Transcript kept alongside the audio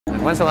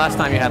on. When's the last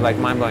time you had like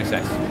mind-blowing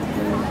sex?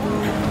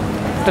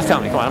 Just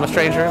tell me. Come on, I'm a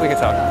stranger. We can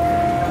talk.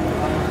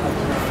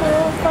 4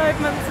 or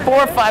 5 months ago.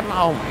 4 or 5 months.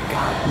 Oh my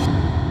God.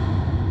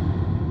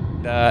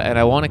 And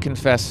I want to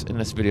confess in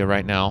this video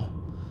right now,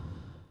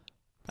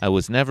 I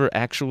was never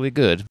actually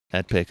good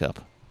at pickup.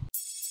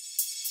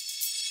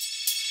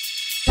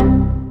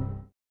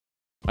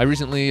 I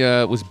recently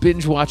was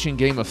binge watching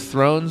Game of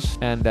Thrones,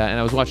 and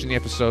I was watching the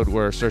episode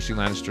where Cersei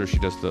Lannister, she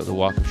does the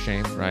walk of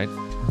shame, right?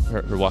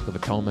 Her walk of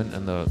atonement,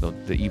 and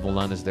the evil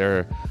nun is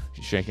there,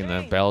 she's shaking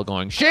the bell,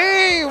 going,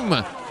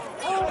 "Shame!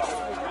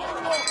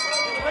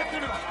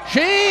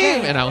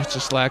 Shame!" And I was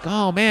just like,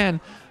 oh man,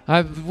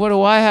 what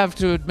do I have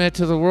to admit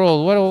to the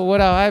world?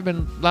 What have I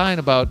been lying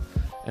about?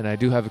 And I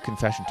do have a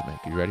confession to make.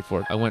 Are you ready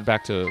for it? I went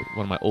back to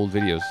one of my old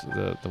videos,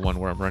 the one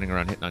where I'm running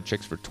around hitting on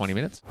chicks for 20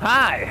 minutes.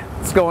 Hi,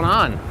 what's going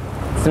on?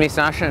 It's me,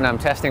 Sasha, and I'm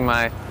testing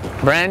my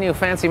brand new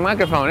fancy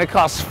microphone. It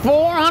costs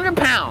 400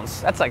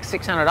 pounds. That's like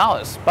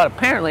 $600. But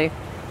apparently,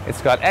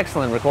 it's got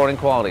excellent recording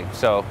quality.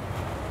 So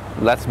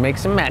let's make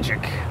some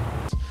magic.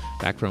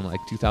 Back from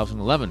like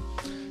 2011.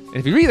 And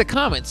if you read the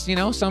comments, you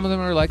know, some of them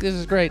are like, this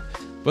is great.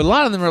 But a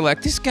lot of them are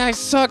like, this guy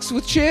sucks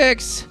with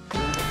chicks.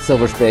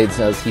 Silver Spade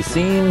says he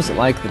seems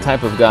like the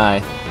type of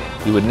guy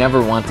you would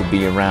never want to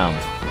be around.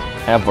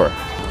 Ever.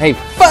 Hey,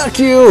 fuck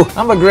you!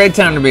 I'm a great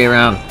time to be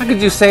around. How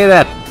could you say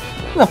that?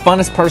 I'm the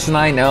funnest person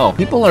I know.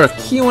 People are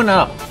queuing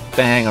up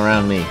to hang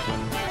around me.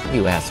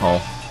 You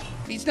asshole.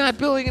 He's not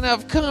building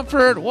enough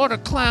comfort. What a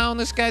clown.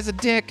 This guy's a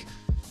dick.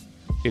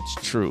 It's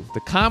true.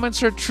 The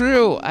comments are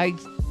true. I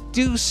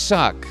do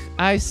suck.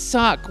 I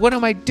suck. What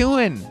am I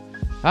doing?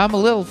 I'm a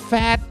little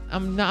fat.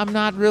 I'm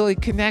not really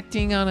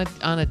connecting on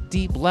a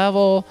deep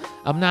level.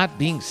 I'm not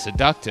being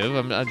seductive.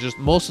 I'm just,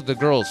 most of the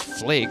girls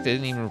flaked. They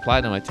didn't even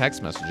reply to my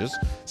text messages.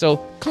 So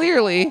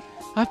clearly,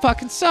 I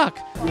fucking suck.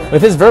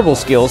 With his verbal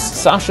skills,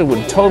 Sasha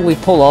would totally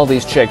pull all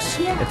these chicks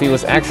if he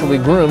was actually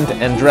groomed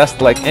and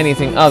dressed like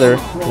anything other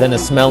than a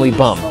smelly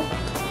bum.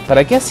 But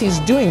I guess he's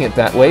doing it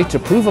that way to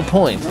prove a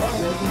point.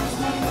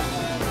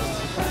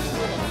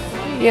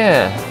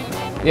 Yeah,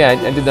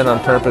 I did that on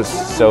purpose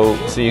so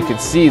you could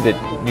see that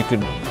you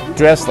could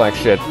dress like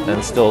shit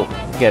and still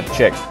get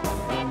chicks.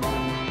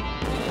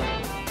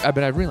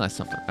 But I realized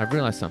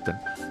something.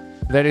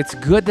 That it's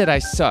good that I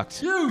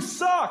sucked. You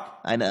suck!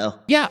 I know.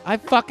 Yeah, I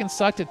fucking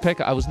sucked at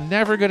pickup. I was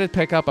never good at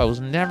pickup. I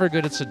was never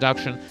good at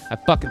seduction. I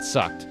fucking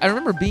sucked. I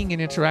remember being in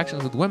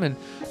interactions with women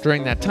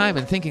during that time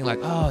and thinking like,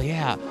 oh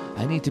yeah,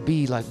 I need to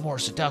be like more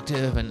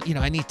seductive, and you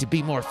know, I need to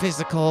be more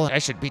physical. I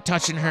should be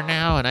touching her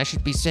now, and I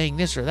should be saying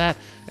this or that.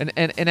 And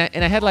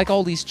I had like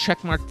all these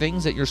checkmark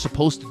things that you're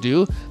supposed to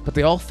do, but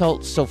they all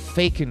felt so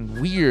fake and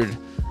weird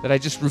that I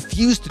just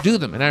refused to do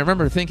them. And I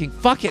remember thinking,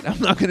 fuck it,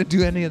 I'm not gonna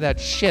do any of that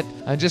shit.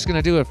 I'm just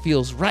gonna do what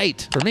feels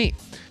right for me.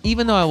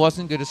 Even though I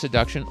wasn't good at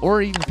seduction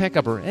or even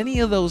pickup or any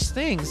of those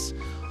things,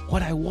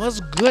 what I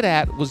was good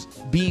at was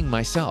being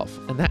myself.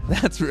 And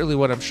that's really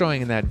what I'm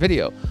showing in that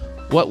video.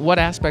 What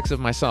aspects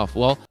of myself?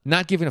 Well,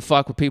 not giving a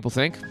fuck what people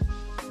think.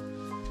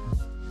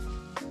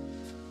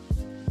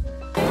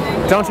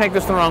 Don't take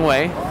this the wrong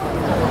way,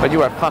 but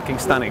you are fucking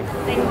stunning.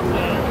 Thank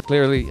you.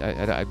 Clearly,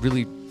 I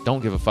really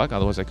don't give a fuck,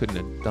 otherwise I couldn't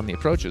have done the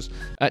approaches.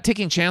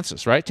 Taking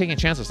chances, right? Taking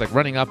chances, like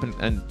running up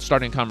and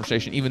starting a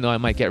conversation even though I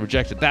might get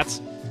rejected.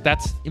 That's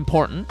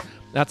important.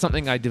 That's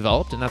something I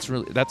developed, and that's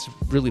a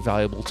really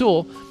valuable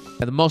tool.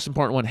 And the most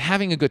important one,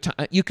 having a good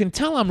time. You can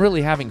tell I'm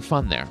really having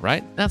fun there,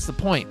 right? That's the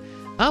point.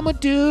 I'm a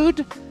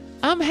dude.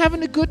 I'm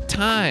having a good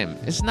time.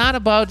 It's not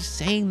about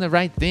saying the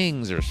right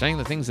things or saying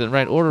the things in the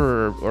right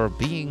order or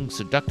being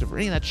seductive or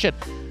any of that shit.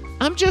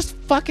 I'm just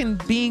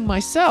fucking being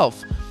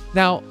myself.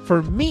 Now,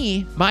 for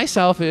me,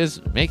 myself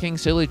is making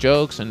silly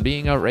jokes and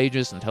being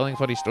outrageous and telling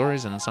funny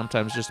stories and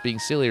sometimes just being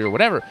silly or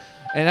whatever.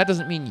 And that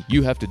doesn't mean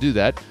you have to do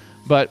that,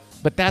 but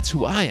that's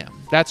who I am.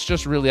 That's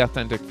just really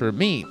authentic for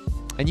me.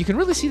 And you can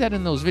really see that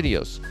in those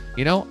videos.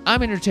 You know,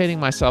 I'm entertaining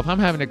myself. I'm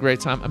having a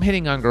great time. I'm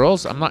hitting on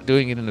girls. I'm not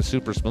doing it in a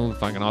super smooth,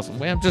 fucking awesome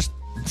way. I'm just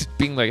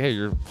being like, hey,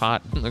 you're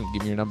hot. Give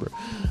me your number.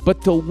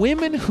 But the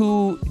women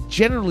who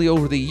generally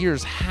over the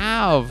years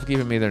have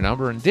given me their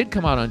number and did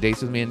come out on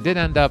dates with me and did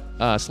end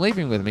up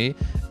sleeping with me.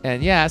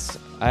 And yes,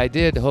 I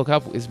did hook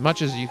up as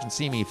much as you can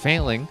see me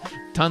failing.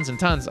 Tons and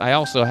tons. I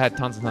also had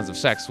tons and tons of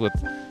sex with,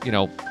 you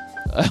know,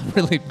 a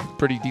really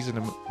pretty decent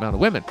amount of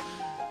women.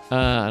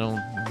 I'm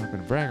not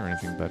gonna brag or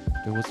anything, but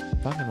it was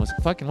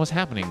fucking what's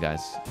happening,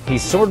 guys.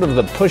 He's sort of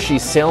the pushy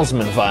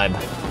salesman vibe.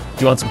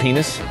 Do you want some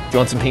penis? Do you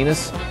want some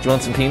penis? Do you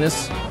want some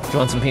penis? Do you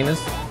want some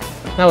penis?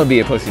 That would be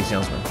a pushy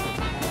salesman.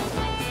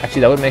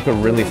 Actually, that would make a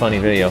really funny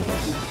video.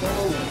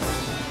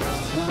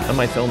 I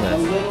might film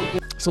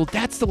that. So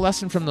that's the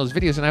lesson from those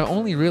videos, and I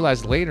only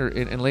realized later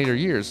in later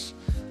years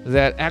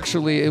that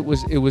actually it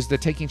was the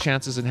taking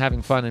chances and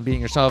having fun and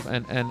being yourself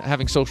and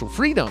having social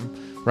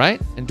freedom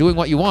right? And doing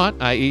what you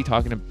want, i.e.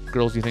 talking to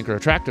girls you think are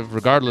attractive,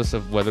 regardless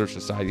of whether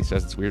society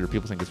says it's weird or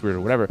people think it's weird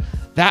or whatever.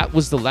 That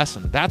was the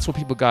lesson. That's what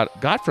people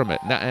got from it.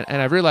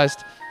 And I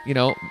realized, you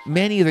know,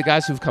 many of the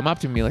guys who've come up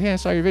to me like, hey, I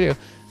saw your video.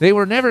 They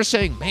were never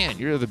saying, man,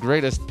 you're the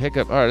greatest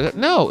pickup artist.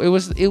 No, it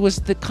was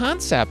the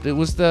concept. It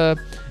was the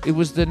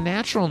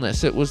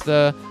naturalness. It was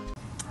the...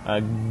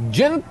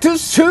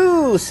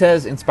 Gentusu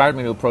says, inspired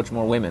me to approach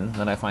more women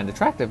than I find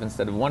attractive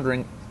instead of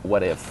wondering,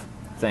 what if?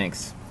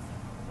 Thanks.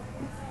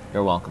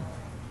 You're welcome.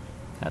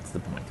 That's the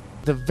point.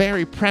 The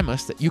very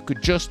premise that you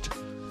could just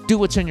do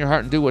what's in your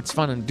heart and do what's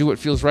fun and do what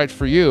feels right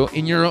for you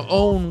in your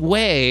own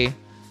way,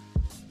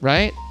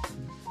 right?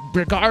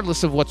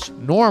 Regardless of what's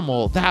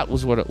normal, that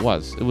was what it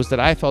was. It was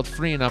that I felt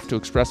free enough to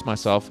express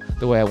myself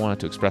the way I wanted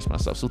to express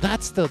myself. So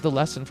that's the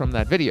lesson from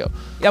that video.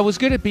 I was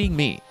good at being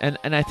me, and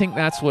I think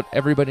that's what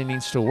everybody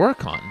needs to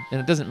work on. And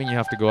it doesn't mean you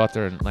have to go out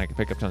there and like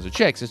pick up tons of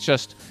chicks. It's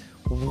just,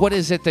 what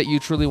is it that you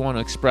truly want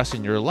to express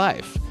in your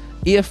life?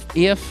 If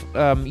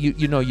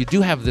you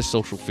do have this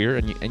social fear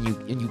and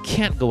you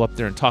can't go up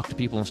there and talk to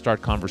people and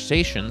start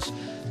conversations,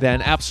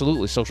 then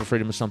absolutely social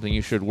freedom is something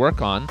you should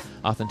work on.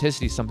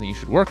 Authenticity is something you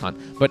should work on.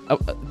 But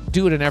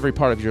do it in every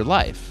part of your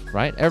life,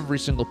 right? Every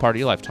single part of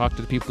your life. Talk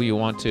to the people you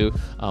want to,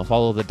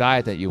 follow the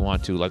diet that you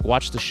want to, like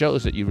watch the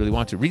shows that you really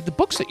want to, read the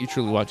books that you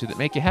truly want to that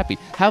make you happy,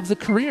 have the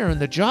career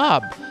and the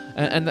job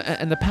and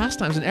the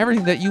pastimes and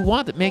everything that you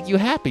want that make you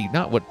happy,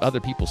 not what other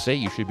people say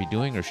you should be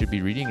doing or should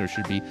be reading or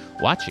should be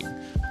watching.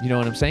 You know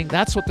what I'm saying?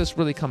 That's what this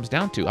really comes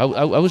down to. I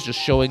was just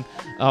showing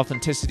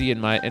authenticity in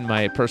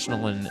my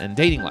personal and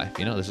dating life.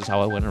 You know, this is how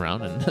I went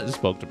around and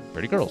spoke to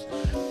pretty girls.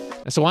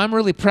 And so I'm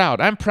really proud.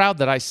 I'm proud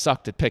that I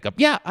sucked at pickup.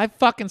 Yeah, I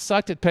fucking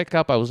sucked at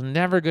pickup. I was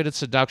never good at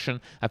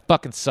seduction. I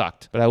fucking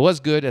sucked. But I was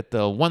good at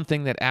the one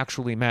thing that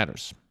actually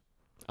matters.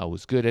 I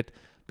was good at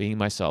being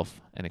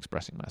myself and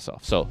expressing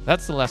myself. So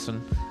that's the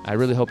lesson. I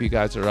really hope you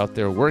guys are out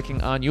there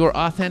working on your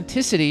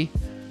authenticity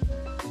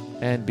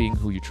and being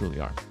who you truly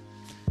are.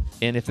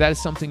 And if that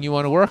is something you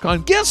want to work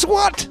on, guess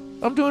what?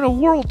 I'm doing a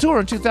world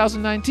tour in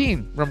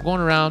 2019 where I'm going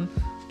around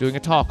doing a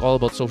talk all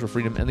about social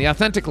freedom and the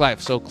authentic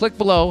life. So click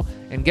below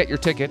and get your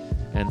ticket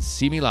and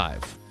see me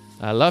live.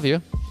 I love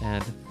you,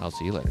 and I'll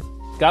see you later.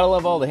 Gotta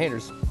love all the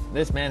haters.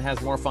 This man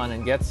has more fun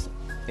and gets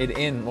it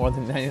in more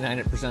than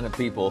 99% of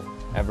people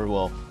ever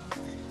will.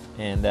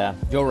 And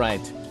you're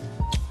right.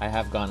 I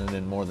have gotten it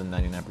in more than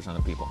 99%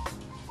 of people.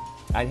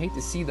 I'd hate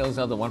to see those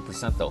other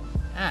 1% though.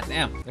 Ah,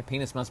 damn, their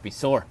penis must be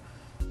sore.